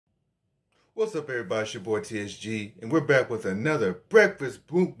What's up, everybody? It's your boy TSG, and we're back with another breakfast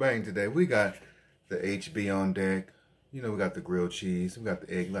mukbang today. We got the HB on deck. You know, we got the grilled cheese, we got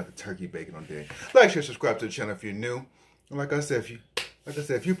the egg, we got the turkey bacon on deck. Like, share, subscribe to the channel if you're new. And like I said,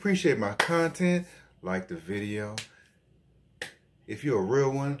 if you appreciate my content, like the video. If you're a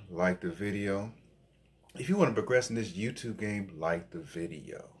real one, like the video. If you want to progress in this YouTube game, like the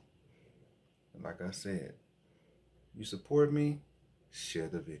video. And like I said, you support me, share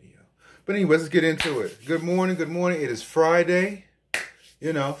the video. But anyways, let's get into it. Good morning, good morning. It is Friday.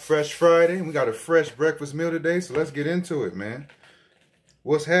 You know, fresh Friday. We got a fresh breakfast meal today, so let's get into it, man.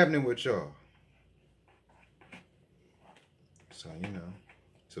 What's happening with y'all? So, you know,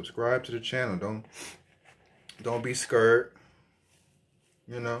 subscribe to the channel. Don't be scared.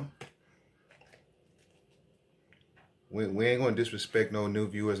 You know. We ain't gonna disrespect no new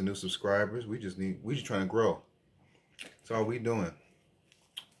viewers and new subscribers. We just trying to grow. That's all we doing.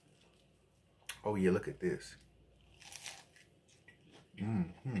 Oh yeah, look at this.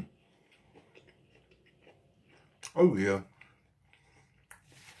 Oh yeah.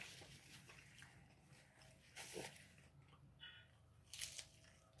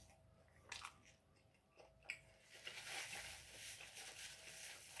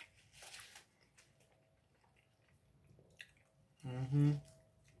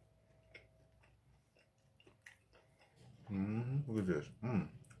 Look at this.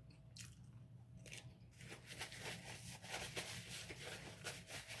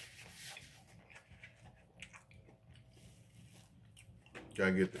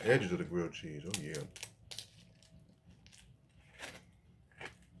 Gotta get the edges of the grilled cheese. Oh yeah.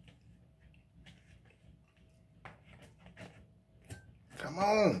 Come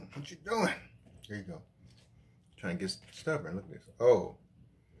on, what you doing? There you go. Trying to get stubborn. Look at this. Oh.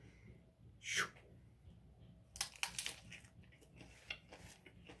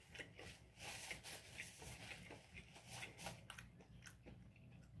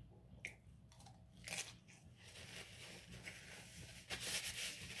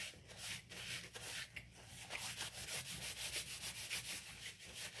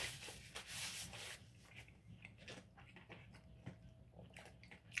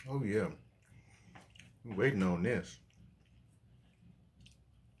 Oh yeah. I'm waiting on this.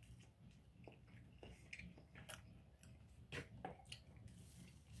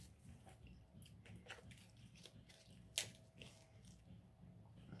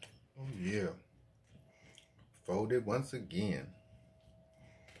 Oh yeah. Fold it once again.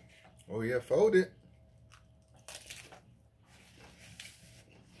 Oh yeah, fold it.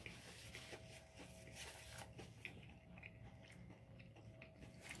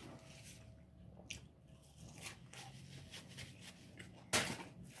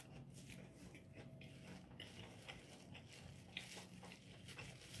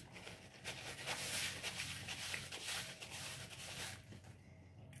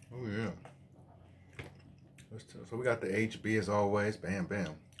 Oh yeah. So we got the HB as always. Bam,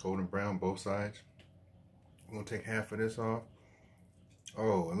 bam. Golden brown, both sides. We're gonna take half of this off.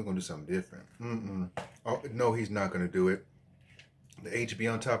 Oh, and we're gonna do something different. Oh no, he's not gonna do it. The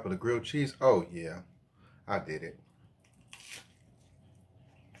HB on top of the grilled cheese. Oh yeah, I did it.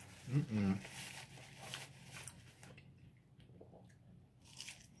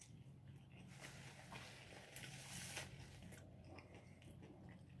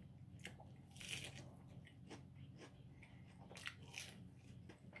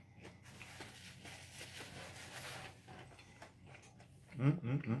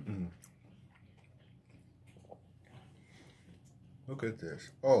 Look at this.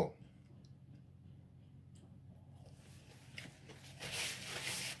 Oh.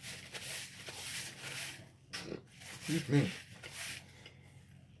 Excuse me.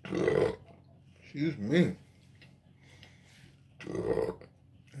 Excuse me.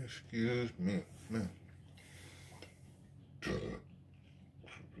 Excuse me. Man.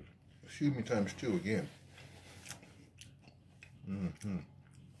 Excuse me times 2 again.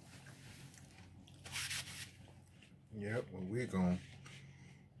 Yep, well, we're going to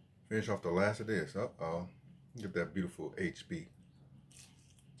finish off the last of this. Uh-oh. Look at that beautiful HB.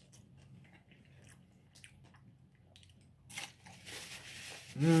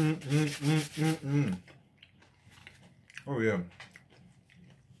 Oh, yeah.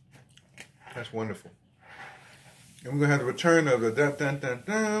 That's wonderful. And we're going to have the return of the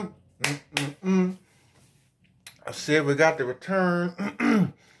dun-dun-dun-dun. I said we got the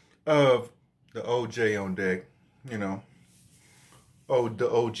return of the OJ on deck. You know, the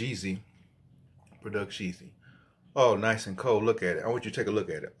OGZ, Product-cheesy. Oh, nice and cold. Look at it. I want you to take a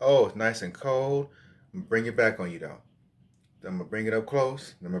look at it. Oh, it's nice and cold. Bring it back on you, though. I'm gonna bring it up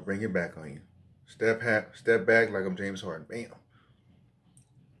close, and I'm gonna bring it back on you. Step back like I'm James Harden. Bam.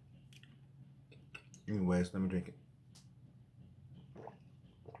 Anyways, let me drink it.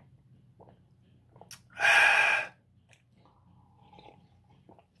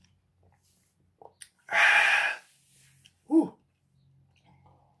 Whew.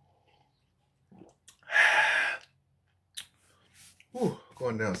 Whew.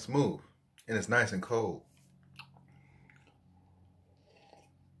 Going down smooth. And it's nice and cold.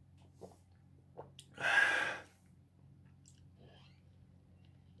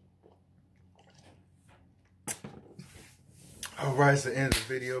 All right, it's the end of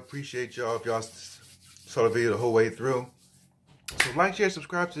the video. Appreciate y'all if y'all saw the video the whole way through. So like, share,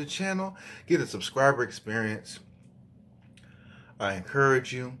 subscribe to the channel. Get a subscriber experience. I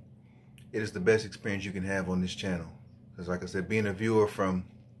encourage you. It is the best experience you can have on this channel. Because like I said, being a viewer from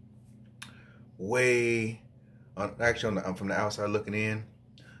from the outside looking in,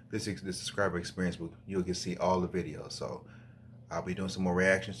 this subscriber experience, you'll get to see all the videos. So I'll be doing some more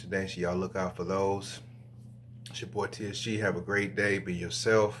reactions today, so y'all look out for those. It's your boy TSG. Have a great day. Be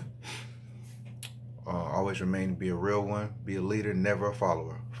yourself. Always remain to be a real one. Be a leader, never a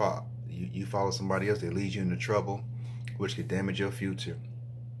follower. You follow somebody else, they lead you into trouble, which could damage your future.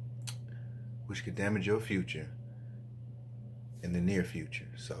 In the near future.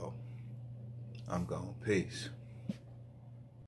 So I'm gone. Peace.